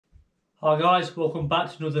Hi guys, welcome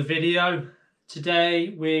back to another video.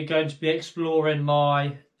 Today we're going to be exploring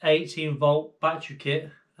my 18 volt battery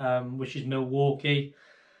kit, which is Milwaukee.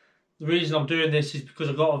 The reason I'm doing this is because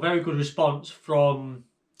I got a very good response from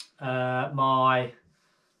my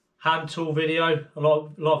hand tool video. A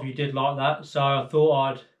lot of you did like that, so I thought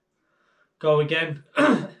I'd go again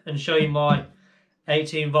and show you my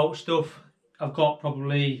 18 volt stuff. I've got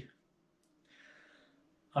probably,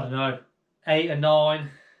 I don't know, 8 or 9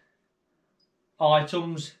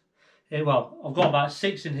 items. Well, I've got about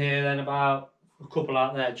 6 in here, then about a couple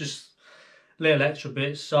out there, just little extra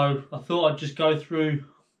bits. So I thought I'd just go through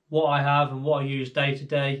what I have and what I use day to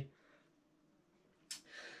day.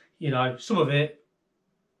 You know, some of it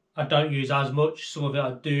I don't use as much, some of it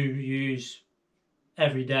I do use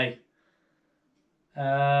every day.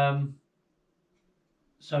 So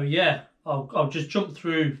yeah, I'll just jump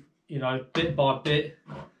through, you know, bit by bit,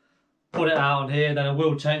 put it out on here. Then I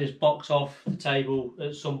will take this box off the table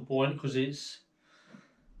at some point because it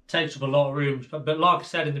takes up a lot of room. But like I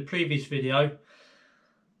said in the previous video,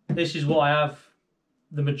 this is what I have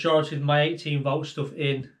the majority of my 18 volt stuff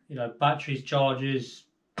in. You know, batteries, chargers,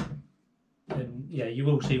 and yeah, you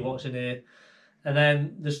will see what's in here. And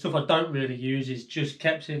then the stuff I don't really use is just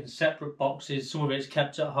kept in separate boxes. Some of it's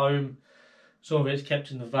kept at home, some of it's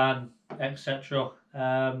kept in the van, etc.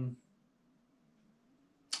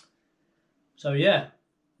 So yeah,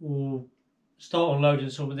 we'll start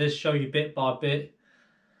unloading some of this, show you bit by bit,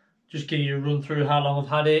 just give you a run through how long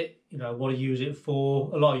I've had it, you know, what I use it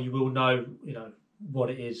for. A lot of you will know, you know,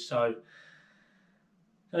 what it is. So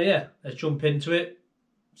yeah, let's jump into it,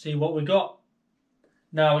 see what we got.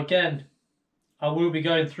 Now again, I will be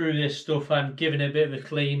going through this stuff and giving it a bit of a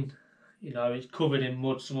clean. You know, it's covered in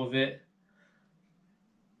mud, some of it.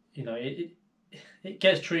 You know, it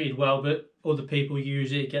gets treated well, but other people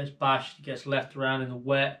use it, it gets bashed, it gets left around in the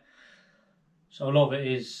wet. So a lot of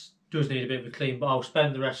it does need a bit of a clean, but I'll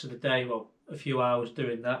spend the rest of the day, well, a few hours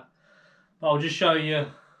doing that. But I'll just show you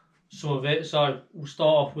some of it. So we'll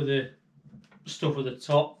start off with the stuff at the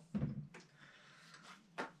top.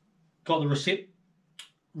 Got the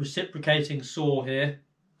reciprocating saw here.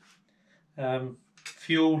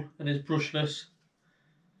 Fuel, and it's brushless.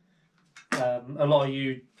 A lot of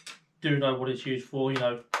you do know what it's used for, you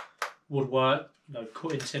know, woodwork, you know,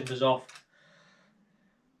 cutting timbers off.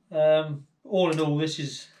 All in all, this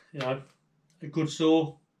is, you know, a good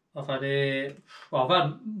saw. I've had it, well, I've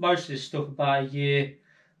had most of this stuff about a year,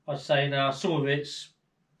 I'd say now. Some of it's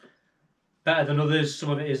better than others, some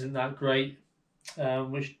of it isn't that great,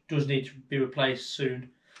 which does need to be replaced soon.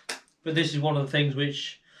 But this is one of the things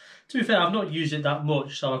which, to be fair, I've not used it that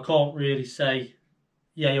much, so I can't really say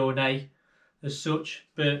yay or nay as such,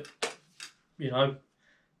 but you know,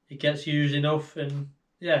 it gets used enough, and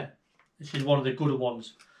yeah, this is one of the gooder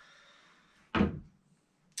ones.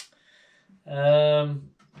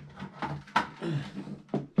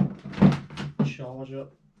 Charge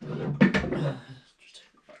up.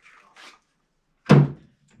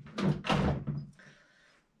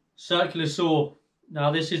 Circular saw.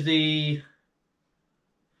 Now this is the,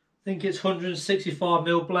 I think it's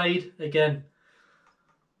 165mm blade. Again,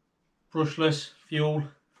 brushless, fuel.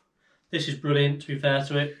 This is brilliant, to be fair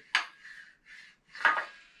to it.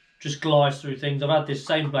 Just glides through things. I've had this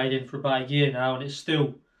same blade in for about a year now, and it's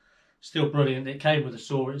still brilliant. It came with the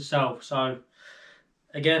saw itself, so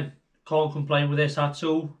again, can't complain with this at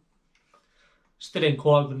all. Still in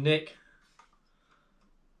quite good nick.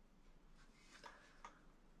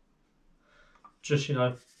 Just, you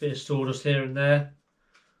know, bit of sawdust here and there.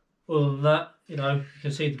 Other than that, you know, you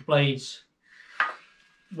can see the blades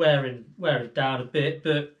wearing down a bit,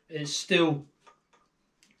 but it still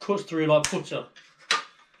cuts through like butter.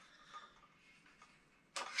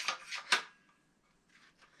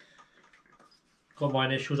 Got my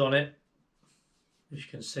initials on it, if you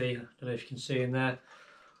can see. I don't know if you can see in there.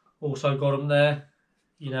 Also got them there.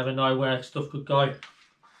 You never know where stuff could go.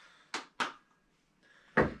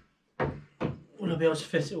 Will I be able to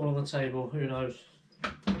fit it all on the table? Who knows.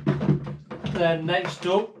 Then next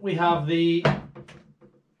up we have the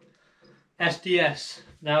SDS.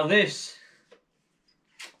 Now this,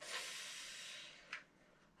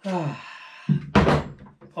 I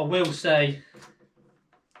will say,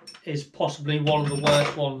 is possibly one of the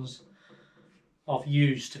worst ones I've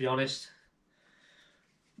used, to be honest.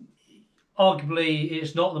 Arguably,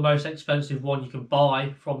 it's not the most expensive one you can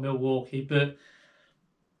buy from Milwaukee, but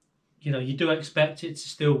you know, you do expect it to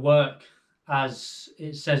still work as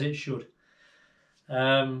it says it should.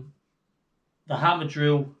 The hammer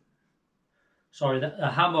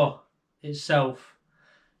itself,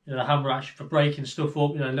 you know, the hammer actually for breaking stuff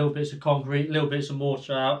up, you know, little bits of concrete, little bits of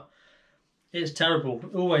mortar out. It's terrible.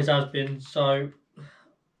 It always has been. So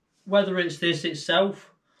whether it's this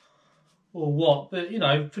itself or what, but you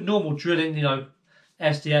know, for normal drilling, you know,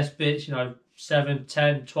 SDS bits, you know, 7,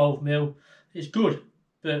 10, 12 mil, it's good.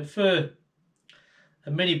 But for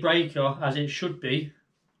a mini breaker, as it should be,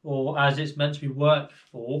 or as it's meant to be worked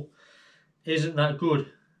for, isn't that good.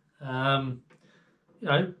 You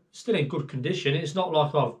know, still in good condition. It's not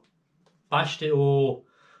like I've bashed it or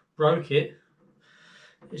broke it.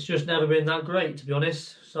 It's just never been that great, to be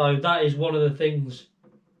honest. So that is one of the things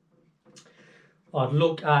I'd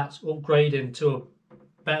look at upgrading to a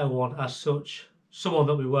better one as such. Someone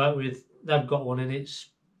that we work with, they've got one and it's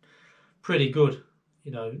pretty good.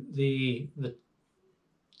 You know, the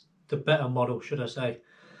better model, should I say.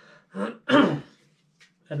 And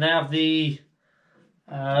they have the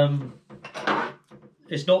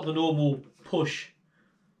it's not the normal push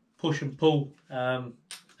and pull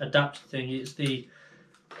adapter thing, it's the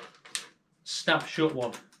snap shut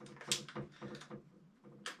one.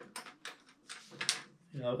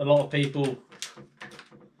 You know, a lot of people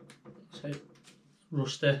say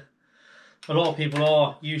rusty. A lot of people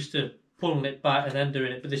are used to pulling it back and then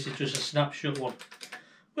doing it, but this is just a snap shut one,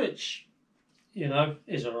 which, you know,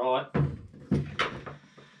 is alright.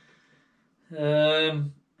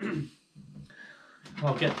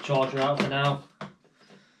 I'll get the charger out for now.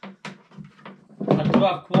 I do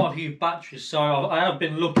have quite a few batteries, so I have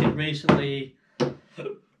been looking recently at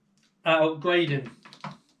upgrading,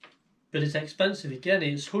 but it's expensive again.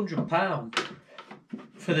 It's £100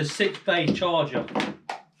 for the 6-bay charger.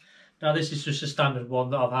 Now this is just a standard one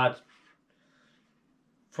that I've had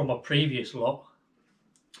from a previous lot.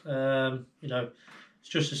 You know, it's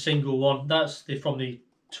just a single one. That's from the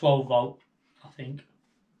 12 volt, I think.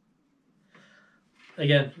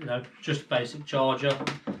 Again, you know, just a basic charger.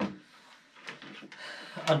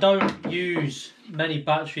 I don't use many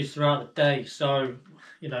batteries throughout the day, so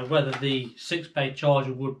you know, whether the 6-bay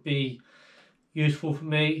charger would be useful for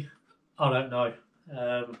me, I don't know.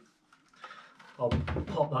 I'll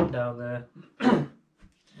pop that down there.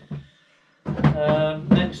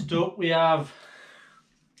 Next up we have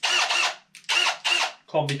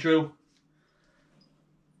Combi drill.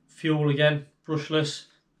 Fuel again, brushless.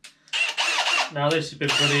 Now this has been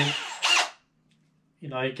brilliant. You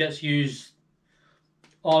know, it gets used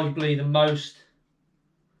arguably the most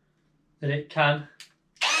that it can.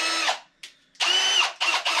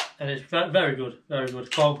 And it's very good, very good.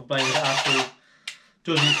 Can't complain with it at all.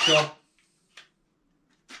 Does its job.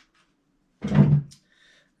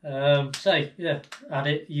 Say, yeah, had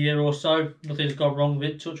it a year or so. Nothing's gone wrong with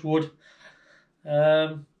it, touch wood.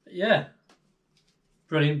 Yeah,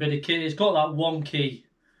 brilliant bit of kit. It's got that one key,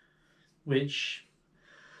 which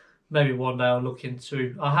maybe one day I'll look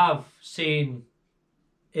into. I have seen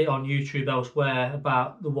it on YouTube elsewhere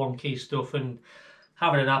about the one key stuff and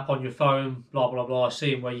having an app on your phone, blah blah blah,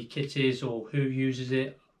 seeing where your kit is or who uses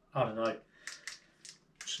it. I don't know.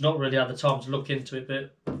 Just not really had the time to look into it,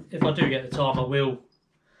 but if I do get the time, I will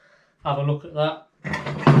have a look at that.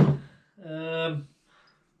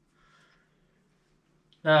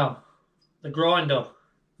 Now, the grinder.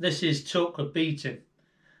 This is took a beating.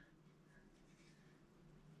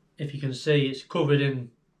 If you can see, it's covered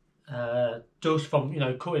in dust from, you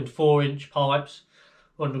know, cutting 4-inch pipes,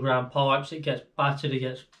 underground pipes. It gets battered, it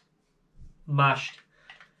gets mashed,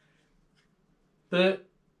 but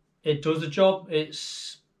it does the job.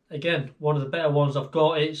 It's, again, one of the better ones I've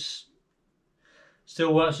got. It's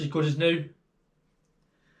still works as good as new.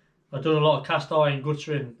 I've done a lot of cast iron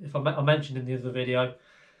guttering, if I mentioned in the other video,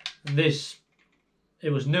 and this,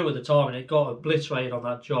 it was new at the time and it got obliterated on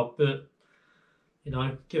that job, but you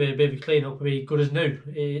know, give it a bit of a clean up, be good as new.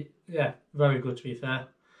 Yeah, very good, to be fair.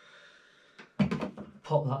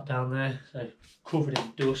 Pop that down there, so covered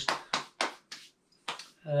in dust.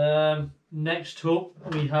 Next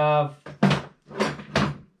up we have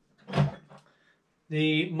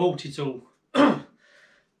the multi-tool.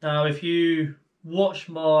 Now if you watch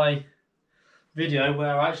my video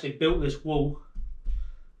where I actually built this wall,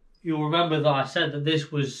 you'll remember that I said that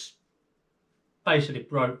this was basically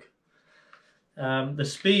broke. The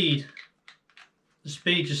speed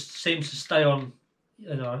just seems to stay on,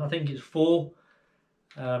 you know, I think it's 4.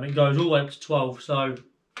 It goes all the way up to 12, so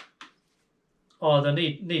either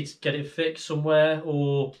need to get it fixed somewhere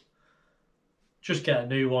or just get a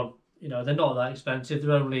new one. You know, they're not that expensive,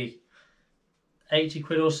 they're only 80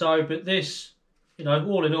 quid or so, but this, you know,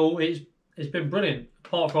 all in all, it's been brilliant.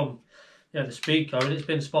 Apart from, you know, the speed code, it's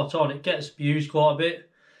been spot on. It gets abused quite a bit,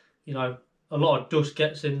 you know, a lot of dust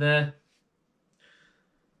gets in there.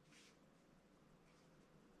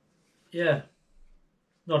 Yeah,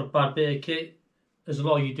 not a bad bit of kit. As a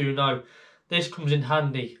lot of you do know, this comes in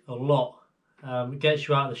handy a lot. It gets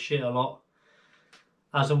you out of the shit a lot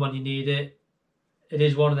as and when you need it. It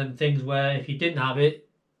is one of them things where if you didn't have it,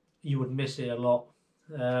 you would miss it a lot.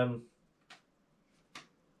 But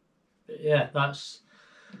yeah, that's...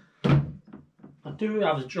 I do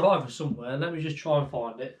have a driver somewhere. Let me just try and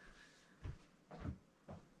find it.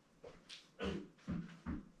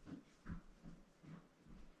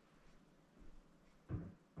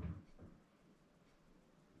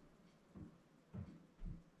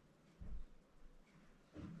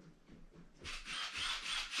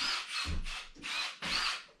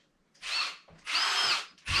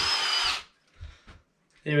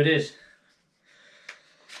 Here it is.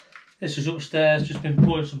 This is upstairs, just been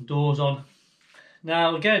putting some doors on.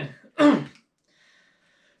 Now again,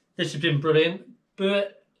 this has been brilliant,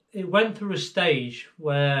 but it went through a stage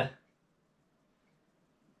where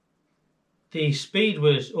the speed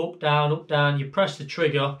was up, down. You press the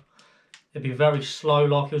trigger, it'd be very slow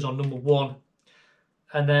like it was on number 1.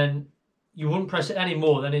 And then you wouldn't press it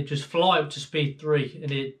anymore, then it'd just fly up to speed 3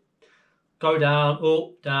 and it'd go down,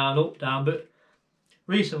 up, down. But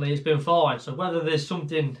recently it's been fine, so whether there's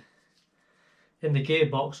something in the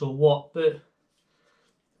gearbox or what, but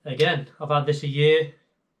again, I've had this a year,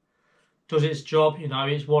 does its job. You know,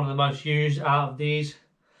 it's one of the most used out of these,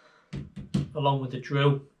 along with the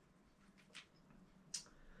drill.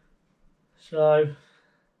 So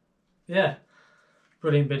yeah,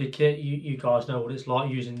 brilliant bit of kit. You guys know what it's like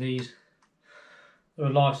using these. They're a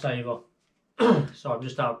lifesaver. So I'm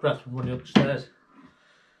just out of breath from running upstairs.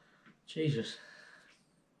 Jesus.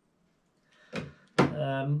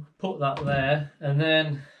 Put that there, and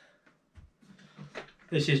then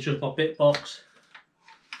this is just my bit box.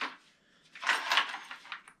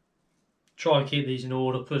 Try and keep these in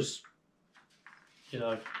order because, you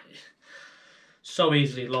know, so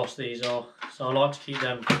easily lost these are, so I like to keep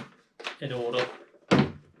them in order.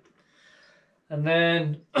 And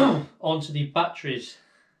then onto the batteries.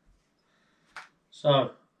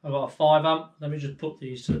 So I've got a 5 amp. Let me just put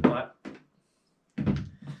these to the back.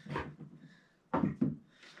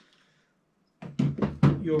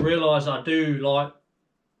 You'll realise I do like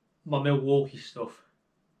my Milwaukee stuff.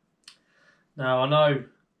 Now I know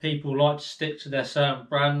people like to stick to their certain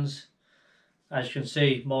brands. As you can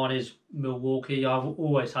see, mine is Milwaukee. I've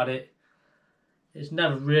always had it. It's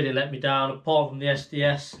never really let me down, apart from the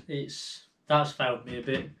SDS. That's failed me a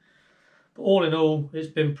bit. But all in all, it's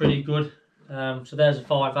been pretty good. So there's a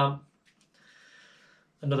 5 amp.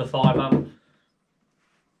 Another 5 amp.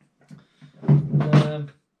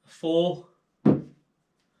 4.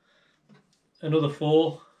 Another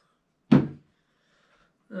 4.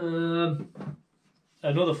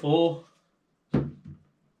 Another 4.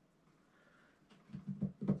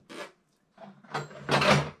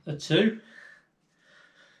 A 2.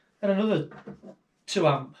 And another 2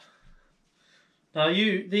 amp. Now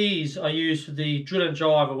these I use for the drill and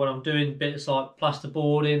driver when I'm doing bits like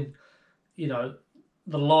plasterboarding, you know,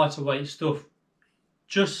 the lighter weight stuff,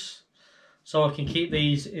 just so I can keep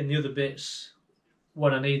these in the other bits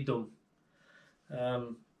when I need them.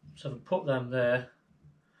 So I've put them there.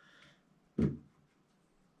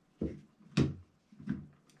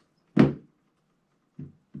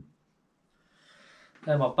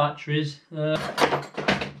 They're my batteries.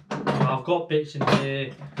 I've got bits in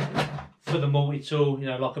here for the multi-tool, you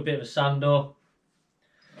know, like a bit of a sander,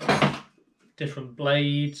 different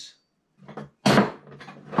blades,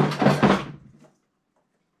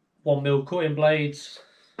 1mm cutting blades,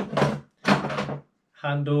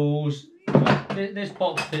 handles. This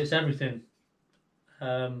box fits everything.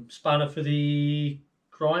 Spanner for the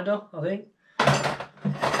grinder, I think.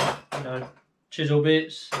 You know, chisel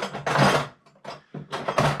bits,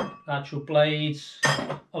 actual blades.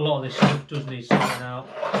 A lot of this stuff does need sorting out.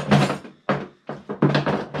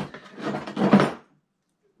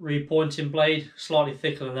 Repointing blade, slightly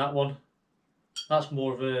thicker than that one. That's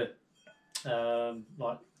more of a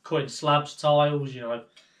like cutting slabs, tiles, you know.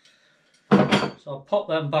 So I'll pop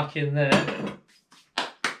them back in there,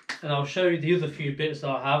 and I'll show you the other few bits that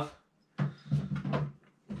I have.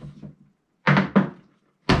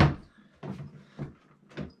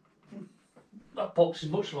 That box is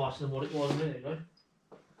much lighter than what it was a minute ago.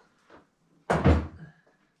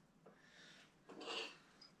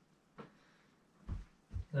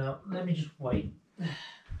 Now, let me just wait.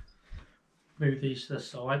 Move these to the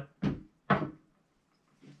side.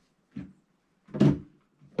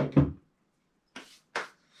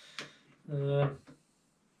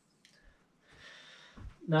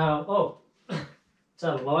 Now, oh,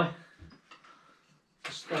 tell a lie.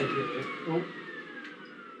 Stay here. Oh,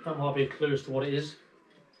 that might be a clue as to what it is.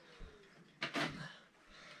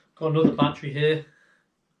 Got another battery here.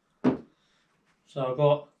 So I've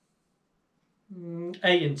got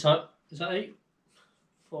 8 in total. Is that 8?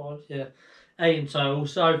 5, yeah. 8 in total.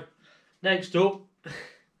 So next up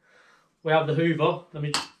we have the hoover. Let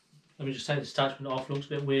me just take this attachment off, looks a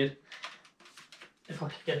bit weird. If I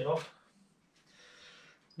can get it off.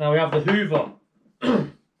 Now we have the hoover.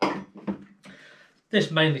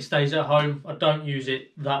 This mainly stays at home. I don't use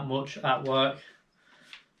it that much at work.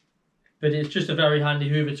 But it's just a very handy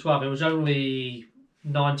hoover to have. It was only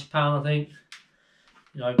 £90, I think.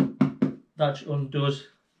 You know, that just undoes.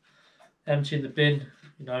 Empty in the bin,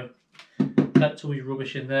 you know, collect all your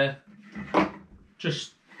rubbish in there.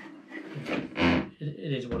 Just, it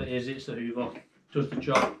is what it is, it's the hoover. Does the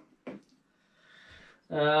job.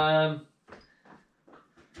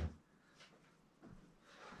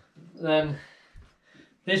 Then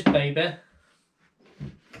this baby,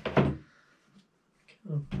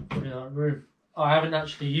 put it in that room. I haven't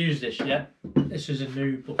actually used this yet. This is a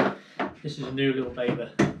new little baby.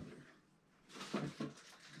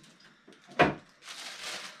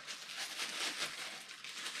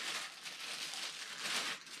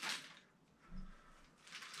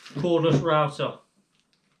 Cordless router.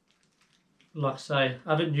 Like I say, I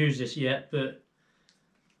haven't used this yet, but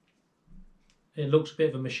it looks a bit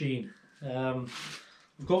of a machine.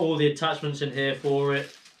 I've got all the attachments in here for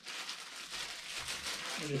it.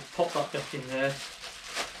 I'll just pop that back in there.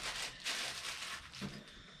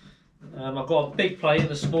 I've got a big plate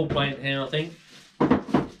and a small plate in here, I think,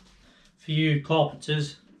 for you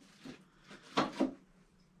carpenters.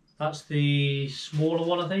 That's the smaller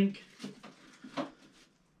one, I think.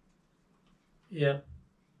 Yeah.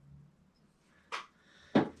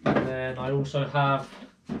 And then I also have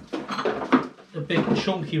the big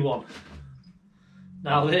chunky one.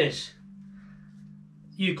 Now this,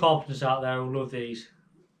 you carpenters out there will love these.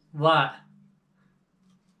 That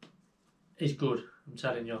is good, I'm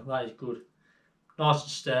telling you, that is good. Nice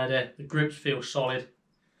and sturdy, the grips feel solid.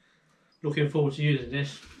 Looking forward to using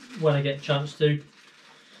this when I get a chance to.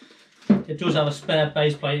 It does have a spare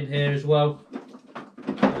base plate in here as well.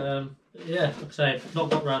 Yeah, like I say, I've not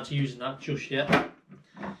got around to using that just yet.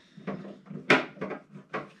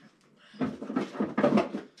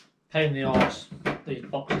 Pain in the arse, these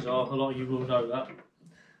boxes are, a lot of you will know that.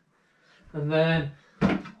 And then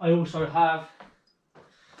I also have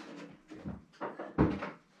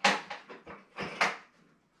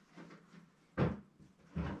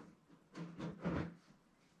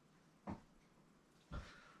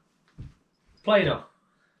planer.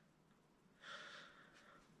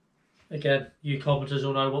 Again, you carpenters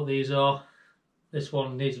will know what these are. This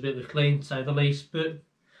one needs a bit of a clean, to say the least, but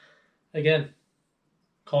again,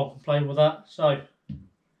 can't complain with that. So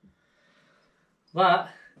that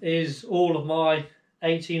is all of my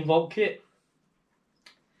 18 volt kit.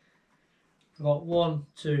 I've got 1,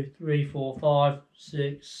 2, 3, 4, 5,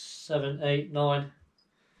 6, 7, 8, 9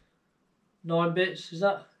 bits, is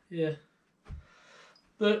that? Yeah.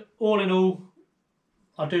 But all in all,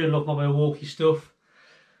 I do love my Milwaukee stuff.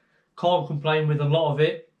 Can't complain with a lot of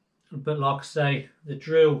it, but like I say, the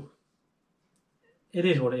drill, it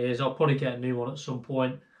is what it is. I'll probably get a new one at some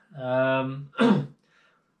point.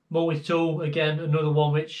 Multi-tool, again, another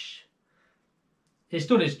one which it's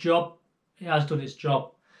done its job. It has done its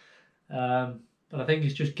job, but I think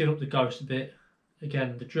it's just given up the ghost a bit.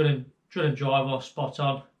 Again, the drilling driver, spot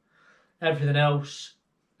on. Everything else,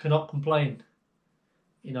 cannot complain.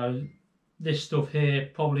 You know, this stuff here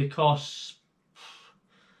probably costs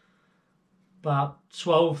about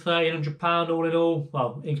 £1,200–1,300 all in all.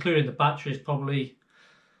 Well, including the batteries, probably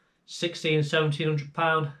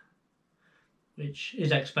 £1,600–1,700, which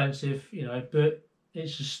is expensive, you know, but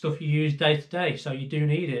it's just stuff you use day to day, so you do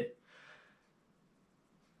need it.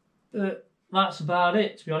 But that's about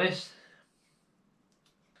it, to be honest.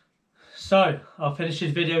 So I'll finish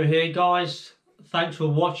this video here, guys. Thanks for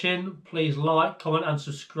watching. Please like, comment and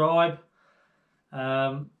subscribe.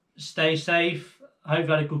 Stay safe. I hope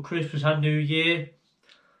you had a good Christmas and New Year.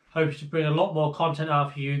 Hope to bring a lot more content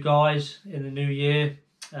out for you guys in the new year.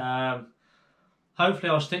 Hopefully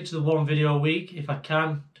I'll stick to the one video a week if I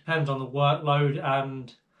can. Depends on the workload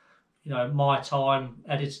and, you know, my time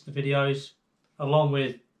editing the videos, along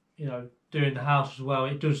with, you know, doing the house as well.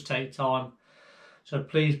 It does take time, so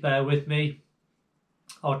please bear with me.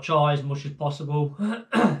 I'll try as much as possible.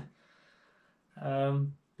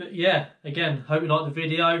 But yeah, again, hope you like the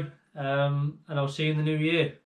video, and I'll see you in the new year.